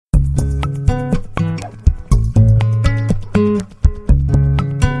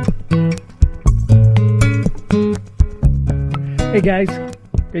Hey guys,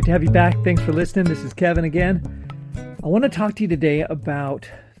 great to have you back. Thanks for listening. This is Kevin again. I want to talk to you today about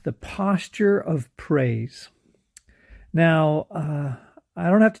the posture of praise. Now, I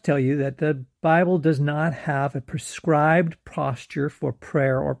don't have to tell you that the Bible does not have a prescribed posture for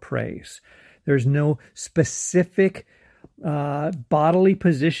prayer or praise. There's no specific bodily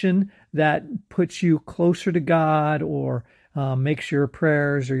position that puts you closer to God or makes your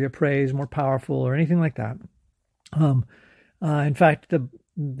prayers or your praise more powerful or anything like that. In fact,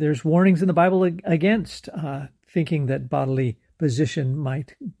 there's warnings in the Bible against thinking that bodily position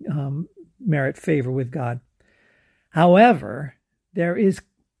might merit favor with God. However, there is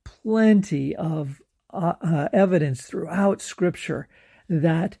plenty of evidence throughout Scripture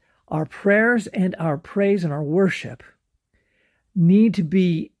that our prayers and our praise and our worship need to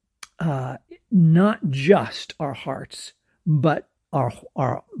be not just our hearts, but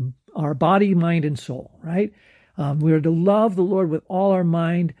our body, mind, and soul, right? We are to love the Lord with all our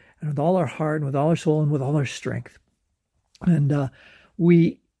mind and with all our heart and with all our soul and with all our strength. And God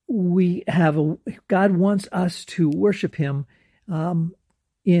wants us to worship Him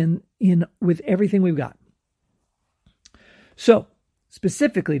with everything we've got. So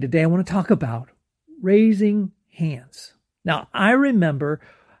specifically today, I want to talk about raising hands. Now, I remember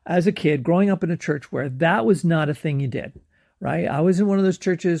as a kid growing up in a church where that was not a thing you did, right? I was in one of those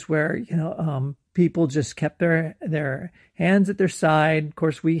churches where, people just kept their hands at their side. Of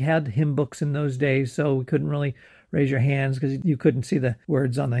course, we had hymn books in those days, so we couldn't really raise your hands because you couldn't see the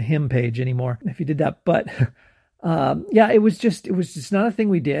words on the hymn page anymore if you did that. But it was just not a thing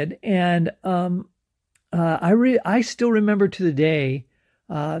we did. And I still remember to the day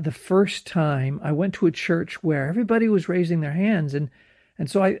the first time I went to a church where everybody was raising their hands, and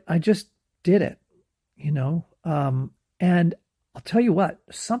so I just did it, and I'll tell you what,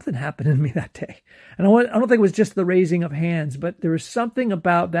 something happened in me that day. And I don't think it was just the raising of hands, but there was something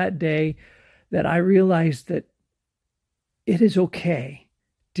about that day that I realized that it is okay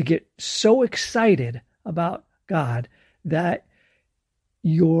to get so excited about God that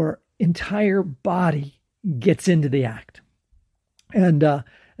your entire body gets into the act. And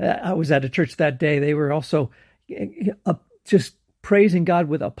I was at a church that day. They were also just praising God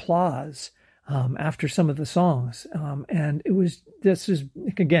with applause after some of the songs. And this is,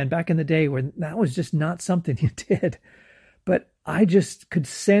 again, back in the day when that was just not something you did. But I just could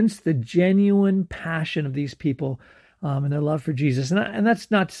sense the genuine passion of these people and their love for Jesus. And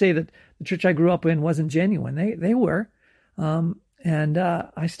that's not to say that the church I grew up in wasn't genuine. They were. And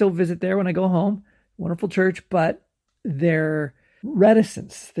I still visit there when I go home. Wonderful church, but their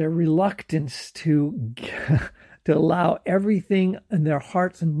reticence, their reluctance to allow everything in their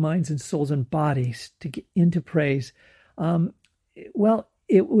hearts and minds and souls and bodies to get into praise. I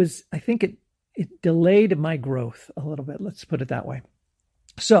think it delayed my growth a little bit. Let's put it that way.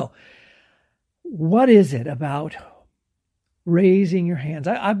 So what is it about raising your hands?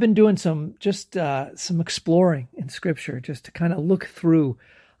 I've been doing some exploring in Scripture just to kind of look through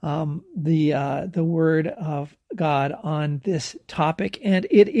the Word of God on this topic. And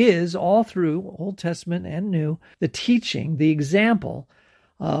it is all through Old Testament and New, the teaching, the example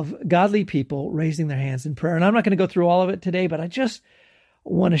of godly people raising their hands in prayer. And I'm not going to go through all of it today, but I just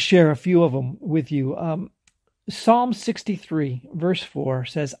want to share a few of them with you. Psalm 63, verse 4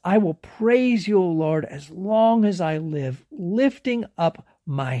 says, "I will praise you, O Lord, as long as I live, lifting up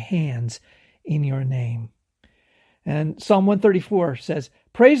my hands in your name." And Psalm 134 says,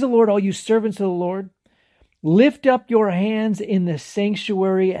 "Praise the Lord, all you servants of the Lord. Lift up your hands in the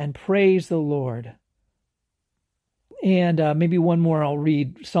sanctuary and praise the Lord." And maybe one more I'll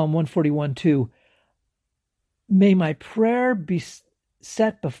read, Psalm 141, 2. "May my prayer be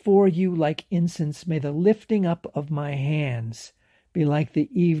set before you like incense. May the lifting up of my hands be like the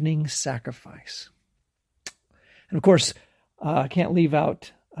evening sacrifice." And of course, I can't leave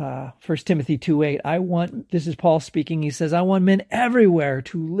out 1 Timothy 2:8. This is Paul speaking. He says, "I want men everywhere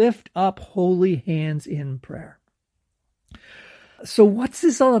to lift up holy hands in prayer." So what's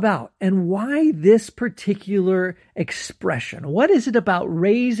this all about? And why this particular expression? What is it about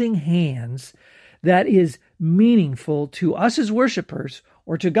raising hands that is meaningful to us as worshipers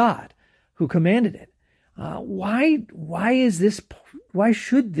or to God who commanded it? Why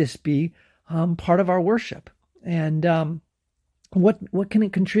should this be part of our worship? And what can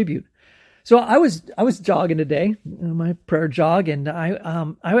it contribute? So I was jogging today, my prayer jog, and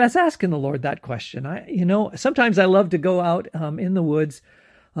I was asking the Lord that question. Sometimes I love to go out in the woods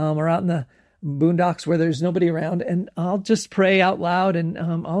or out in the boondocks where there's nobody around, and I'll just pray out loud, and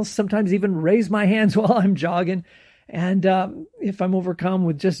I'll sometimes even raise my hands while I'm jogging. And if I'm overcome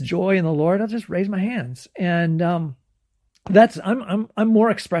with just joy in the Lord, I'll just raise my hands. And I'm more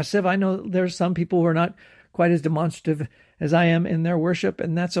expressive. I know there's some people who are not quite as demonstrative as I am in their worship,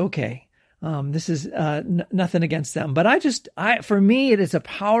 and that's okay. This is nothing against them, but for me, it is a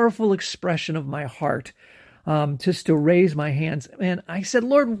powerful expression of my heart, just to raise my hands. And I said,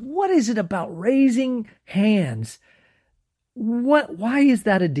 Lord, what is it about raising hands? Why is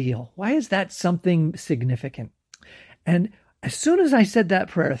that a deal? Why is that something significant? And as soon as I said that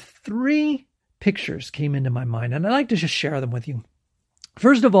prayer, 3 pictures came into my mind, and I'd like to just share them with you.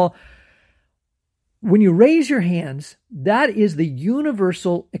 First of all, when you raise your hands, that is the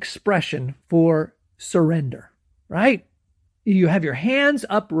universal expression for surrender, right? You have your hands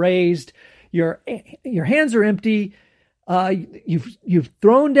upraised, your hands are empty, you've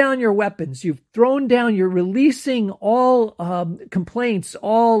thrown down your weapons, you're releasing all complaints,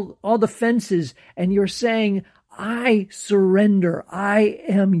 all defenses, and you're saying, I surrender, I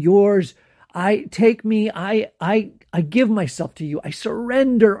am yours. I give myself to you. I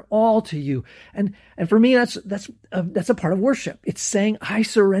surrender all to you. And for me, that's a part of worship. It's saying, I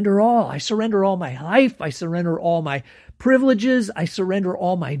surrender all. I surrender all my life. I surrender all my privileges. I surrender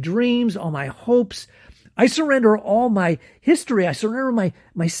all my dreams, all my hopes. I surrender all my history. I surrender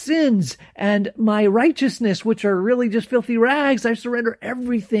my sins and my righteousness, which are really just filthy rags. I surrender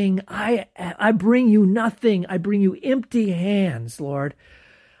everything. I bring you nothing. I bring you empty hands, Lord.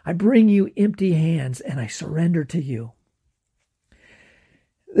 I bring you empty hands and I surrender to you.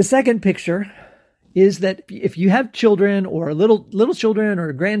 The second picture is that if you have children or little children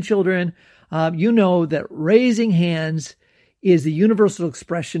or grandchildren, you know that raising hands is the universal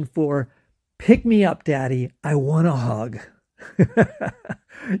expression for pick me up, Daddy. I want a hug.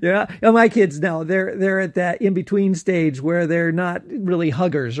 Yeah, my kids now they're at that in between stage where they're not really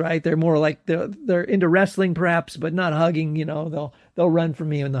huggers, right? They're more like they're into wrestling perhaps, but not hugging. You know, they'll run from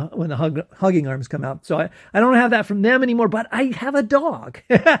me when the hugging arms come out. So I don't have that from them anymore. But I have a dog,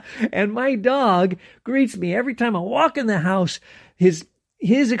 and my dog greets me every time I walk in the house. His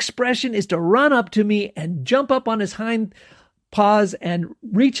expression is to run up to me and jump up on his hind paws and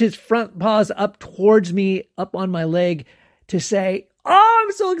reach his front paws up towards me, up on my leg, to say, oh,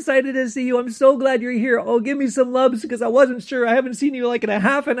 I'm so excited to see you. I'm so glad you're here. Oh, give me some loves because I wasn't sure. I haven't seen you like in a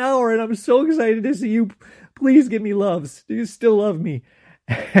half an hour and I'm so excited to see you. Please give me loves. Do you still love me?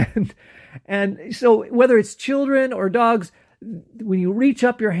 And so whether it's children or dogs, when you reach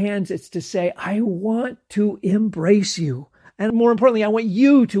up your hands, it's to say, I want to embrace you. And more importantly, I want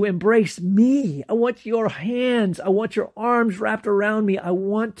you to embrace me. I want your hands. I want your arms wrapped around me. I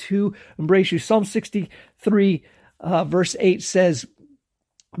want to embrace you. Psalm 63 verse 8 says,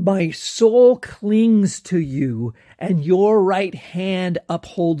 my soul clings to you and your right hand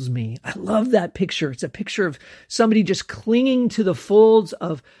upholds me. I love that picture. It's a picture of somebody just clinging to the folds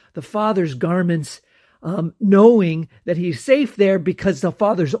of the Father's garments, knowing that he's safe there because the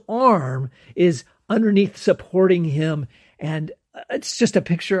Father's arm is underneath supporting him. And it's just a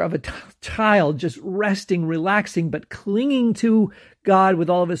picture of a child just resting, relaxing, but clinging to God with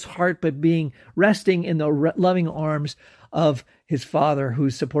all of his heart, but resting in the loving arms of his Father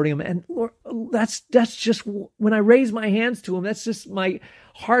who's supporting him. And Lord, that's just when I raise my hands to him, that's just my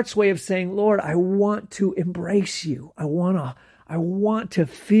heart's way of saying, Lord, I want to embrace you. I want to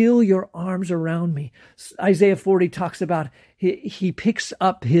feel your arms around me. Isaiah 40 talks about he picks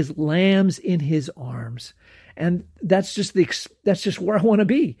up his lambs in his arms. And that's just where I want to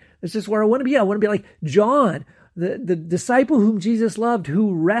be. That's just where I want to be. I want to be like John, the disciple whom Jesus loved,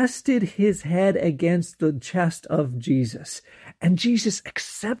 who rested his head against the chest of Jesus. And Jesus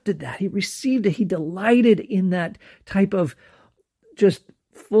accepted that. He received it. He delighted in that type of just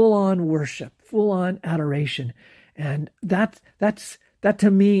full-on worship, full-on adoration. And that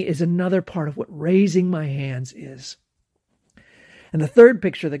to me is another part of what raising my hands is. And the third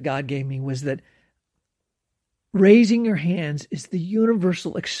picture that God gave me was that raising your hands is the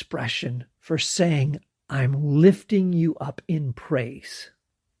universal expression for saying, I'm lifting you up in praise.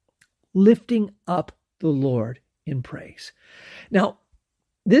 Lifting up the Lord in praise. Now,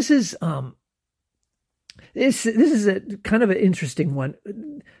 this is a kind of an interesting one.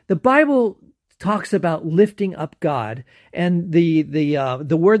 The Bible talks about lifting up God, and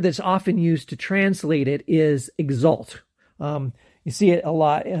the word that's often used to translate it is exalt. You see it a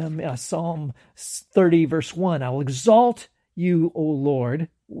lot in Psalm 30, verse 1. I will exalt you, O Lord.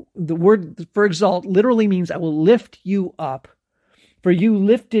 The word for exalt literally means I will lift you up, for you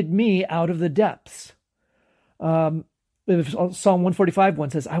lifted me out of the depths. Psalm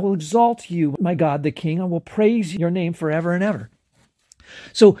 145:1 says, I will exalt you, my God, the King. I will praise your name forever and ever.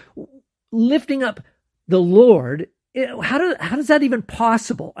 So lifting up the Lord, how does that even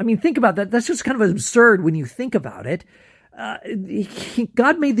possible? I mean, think about that. That's just kind of absurd when you think about it.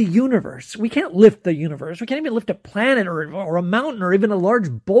 God made the universe. We can't lift the universe. We can't even lift a planet or a mountain or even a large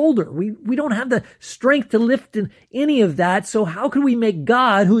boulder. We don't have the strength to lift any of that. So how could we make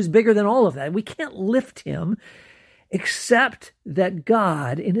God, who is bigger than all of that? We can't lift him, except that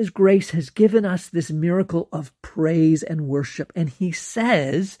God, in his grace, has given us this miracle of praise and worship. And he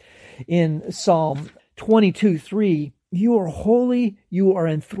says in Psalm 22:3, you are holy, you are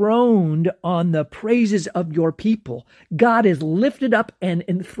enthroned on the praises of your people. God is lifted up and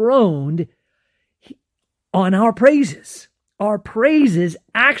enthroned on our praises. Our praises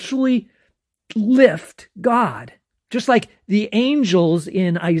actually lift God. Just like the angels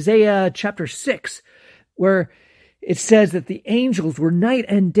in Isaiah chapter 6, where it says that the angels were night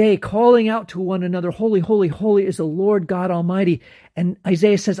and day calling out to one another, holy, holy, holy is the Lord God Almighty. And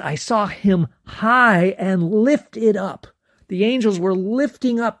Isaiah says, I saw him high and lifted up. The angels were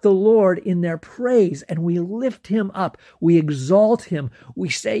lifting up the Lord in their praise, and we lift him up. We exalt him. We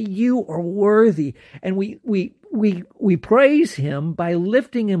say, you are worthy. And we praise him by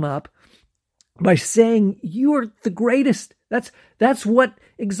lifting him up, by saying, you are the greatest. That's what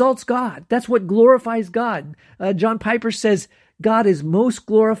exalts God. That's what glorifies God. John Piper says, God is most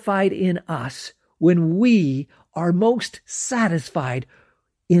glorified in us when we are most satisfied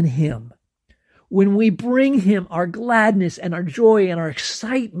in him. When we bring him our gladness and our joy and our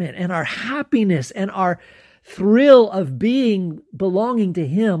excitement and our happiness and our thrill of belonging to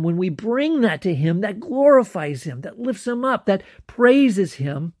him, when we bring that to him, that glorifies him, that lifts him up, that praises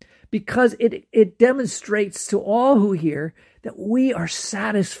him, because it demonstrates to all who hear that we are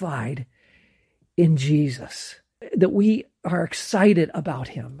satisfied in Jesus, that we are excited about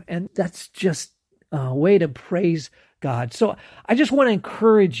him. And that's just a way to praise God. So I just want to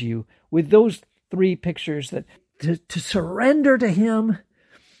encourage you with those three pictures that to surrender to him,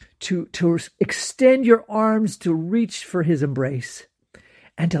 to extend your arms to reach for his embrace,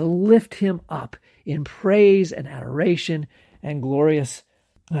 and to lift him up in praise and adoration and glorious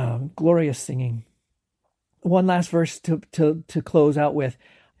singing. One last verse to close out with,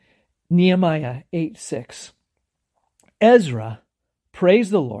 Nehemiah 8:6. Ezra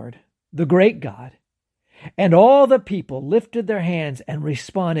praised the Lord, the great God, and all the people lifted their hands and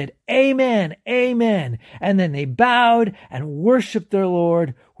responded, Amen, Amen. And then they bowed and worshiped their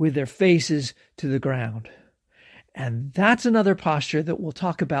Lord with their faces to the ground. And that's another posture that we'll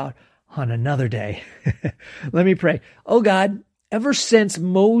talk about on another day. Let me pray. Oh God, ever since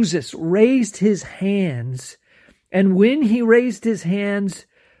Moses raised his hands, and when he raised his hands,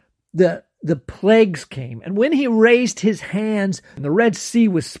 the plagues came. And when he raised his hands, the Red Sea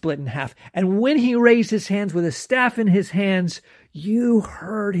was split in half. And when he raised his hands with a staff in his hands, you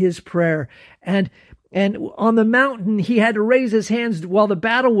heard his prayer. And on the mountain, he had to raise his hands while the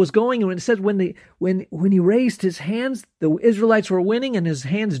battle was going. And it says when he raised his hands, the Israelites were winning, and his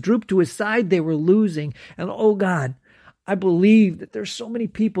hands drooped to his side, they were losing. And oh God, I believe that there's so many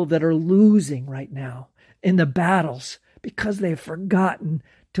people that are losing right now in the battles because they've forgotten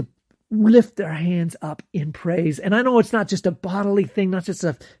to lift their hands up in praise. And I know it's not just a bodily thing, not just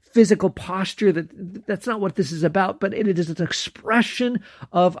a physical posture. That's not what this is about, but it is an expression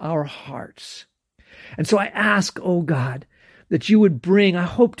of our hearts. And so I ask, oh God, that you would bring, I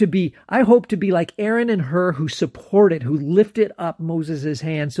hope to be like Aaron and Hur, who lifted up Moses'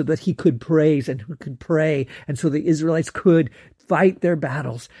 hands so that he could praise and who could pray, and so the Israelites could fight their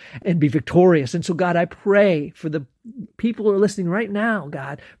battles and be victorious. And so God, I pray for the people who are listening right now,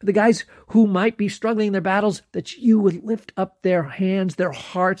 God, for the guys who might be struggling in their battles, that you would lift up their hands, their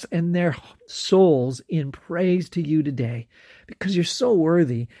hearts, and their souls in praise to you today, because you're so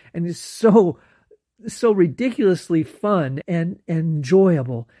worthy, and it's so ridiculously fun and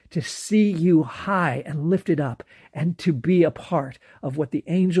enjoyable to see you high and lifted up, and to be a part of what the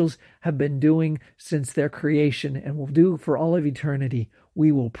angels have been doing since their creation and will do for all of eternity.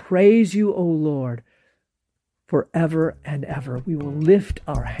 We will praise you, O Lord, forever and ever. We will lift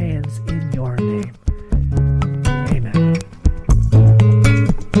our hands in your name.